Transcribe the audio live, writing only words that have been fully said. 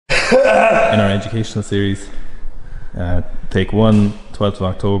in our educational series. Take 1, 12th of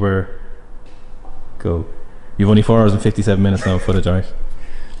October. Go. You've only 4 hours and 57 minutes now of footage, alright?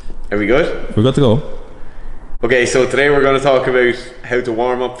 Are we good? We're good to go. Okay, so today we're going to talk about how to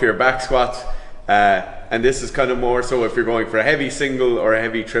warm up for your back squats. And this is kind of more so if you're going for a heavy single or a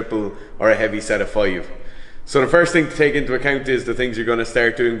heavy triple or a heavy set of 5. So the first thing to take into account is the things you're going to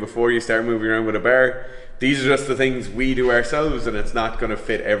start doing before you start moving around with a bar. These are just the things we do ourselves, and it's not going to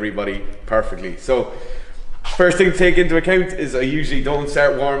fit everybody perfectly. So first thing to take into account is I usually don't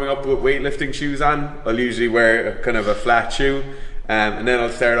start warming up with weightlifting shoes on. I'll usually wear a kind of a flat shoe, and then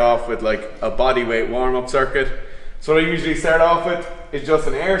I'll start off with like a body weight warm-up circuit. So what I usually start off with is just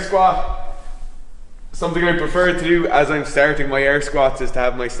an air squat. Something I prefer to do as I'm starting my air squats is to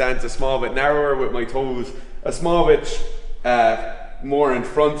have my stance a small bit narrower with my toes a small bit more in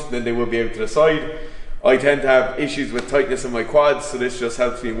front than they will be out to the side. I tend to have issues with tightness in my quads, so this just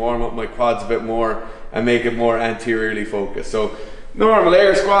helps me warm up my quads a bit more and make it more anteriorly focused. So normal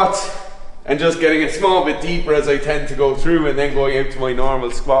air squats and just getting a small bit deeper as I tend to go through, and then going out to my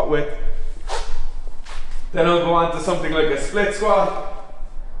normal squat width. Then I'll go on to something like a split squat,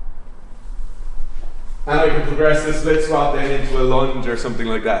 and I can progress the split squat then into a lunge or something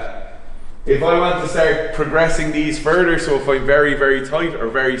like that. If I want to start progressing these further, so if I'm very, very tight or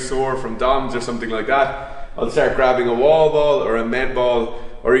very sore from DOMs or something like that, I'll start grabbing a wall ball or a med ball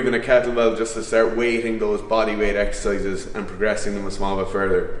or even a kettlebell just to start weighting those body weight exercises and progressing them a small bit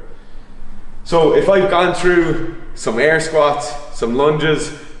further. So if I've gone through some air squats, some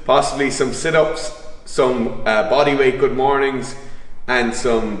lunges, possibly some sit-ups, some body weight good mornings, and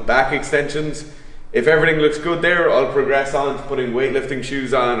some back extensions, if everything looks good there, I'll progress on to putting weightlifting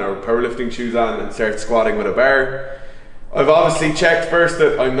shoes on or powerlifting shoes on and start squatting with a bar. I've obviously checked first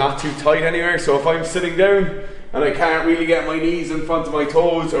that I'm not too tight anywhere, so if I'm sitting down and I can't really get my knees in front of my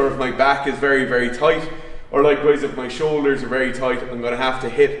toes, or if my back is very, very tight, or likewise if my shoulders are very tight, I'm going to have to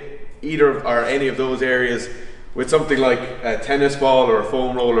hit either or any of those areas with something like a tennis ball or a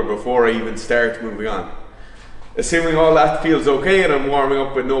foam roller before I even start moving on. Assuming all that feels okay and I'm warming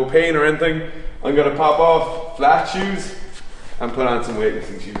up with no pain or anything, I'm going to pop off flat shoes and put on some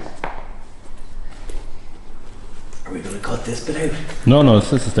weightlifting shoes. Are we going to cut this bit out? No,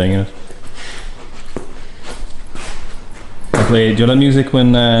 this is staying in it. I play, do you know that music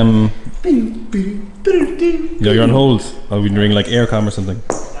when you're on hold? Or when you're ring like aircom or something?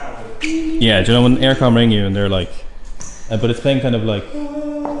 Yeah, do you know when aircom ring you and they're like, but it's playing kind of like,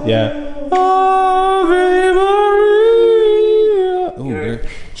 yeah. Oh,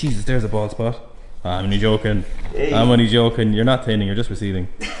 Jesus, there's a bald spot. I'm only joking. Hey. I'm only joking. You're not thinning, you're just receding.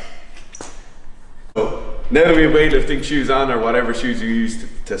 So, now that we have weightlifting shoes on, or whatever shoes you use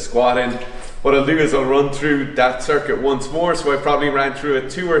to squat in, what I'll do is I'll run through that circuit once more. So I probably ran through it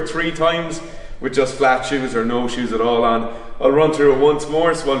 2 or 3 times with just flat shoes or no shoes at all on. I'll run through it once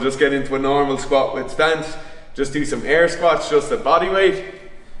more, so I'll just get into a normal squat with stance. Just do some air squats, just at body weight.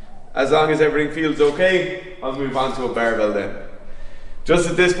 As long as everything feels okay, I'll move on to a barbell then. Just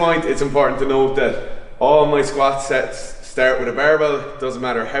at this point, it's important to note that all my squat sets start with a barbell. Doesn't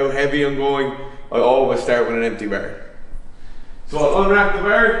matter how heavy I'm going, I always start with an empty bar. So I'll unwrap the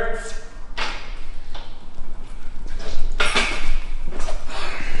bar.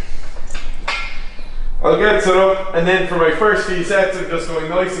 I'll get set up, and then for my first few sets, I'm just going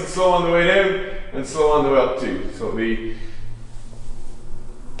nice and slow on the way down and slow on the way up too. So it'll be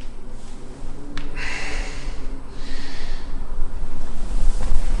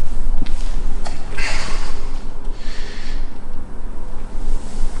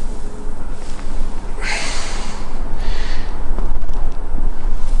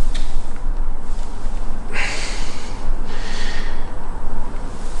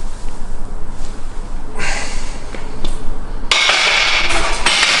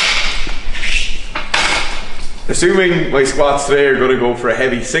assuming my squats today are going to go for a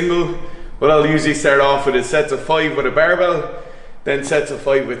heavy single, what I'll usually start off with is sets of 5 with a barbell, then sets of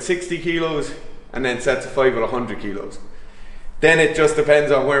 5 with 60 kilos, and then sets of 5 with 100 kilos. Then it just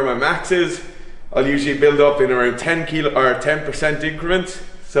depends on where my max is. I'll usually build up in around 10 kilo or 10% increments.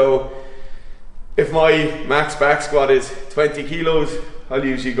 So if my max back squat is 20 kilos, I'll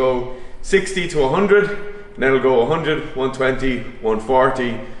usually go 60 to 100, and then I'll go 100, 120,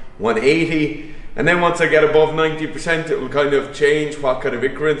 140, 180. And then once I get above 90%, it will kind of change what kind of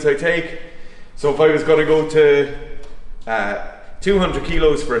increments I take. So if I was going to go to 200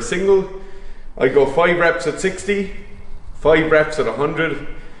 kilos for a single, I'd go 5 reps at 60, 5 reps at 100,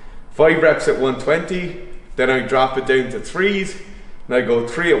 5 reps at 120, then I drop it down to 3s, and I go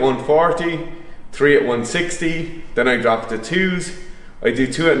 3 at 140, 3 at 160, then I drop to 2s, I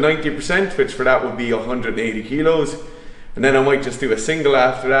do 2 at 90%, which for that would be 180 kilos. And then I might just do a single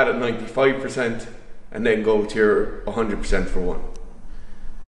after that at 95% and then go to your 100% for one.